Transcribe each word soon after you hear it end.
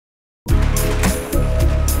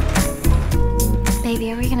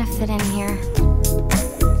Baby, are we gonna fit in here?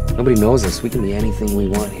 Nobody knows us. We can be anything we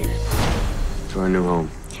want here. To our new home.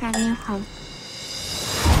 To our new home.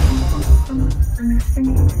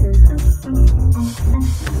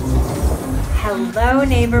 Hello,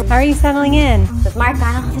 neighbor. How are you settling in? With Mark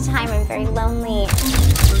on all the time, I'm very lonely.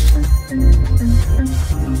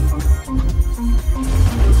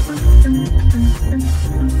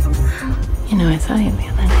 You know, I saw you the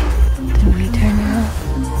other night. Didn't we turn you on?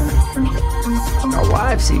 Our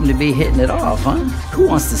wives seem to be hitting it off, huh? Who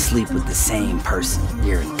wants to sleep with the same person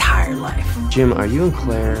your entire life? Jim, are you and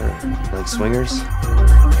Claire like swingers?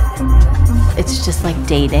 It's just like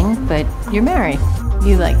dating, but you're married.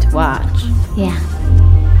 You like to watch. Yeah.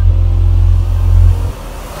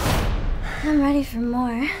 I'm ready for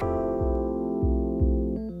more.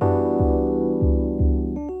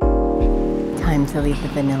 Time to leave the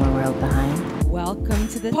vanilla world behind. Welcome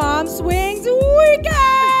to the Palm Swings Weekend!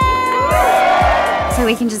 So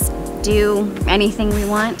we can just do anything we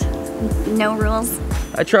want? No rules?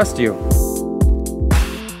 I trust you.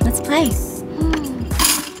 Let's play.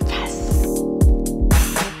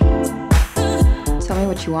 Tell me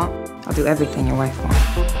what you want. I'll do everything your wife wants.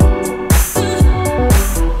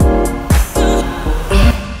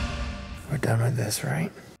 We're done with this,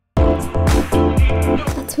 right?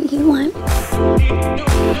 That's what you want.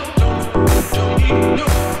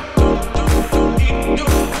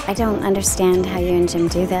 I don't understand how you and Jim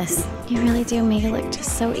do this. You really do make it look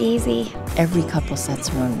just so easy. Every couple sets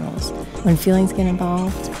their own rules. When feelings get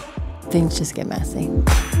involved, things just get messy.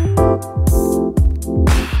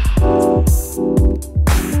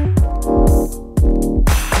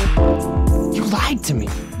 You lied to me.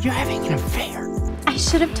 You're having an affair. I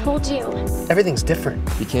should have told you. Everything's different.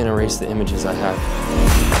 You can't erase the images I have.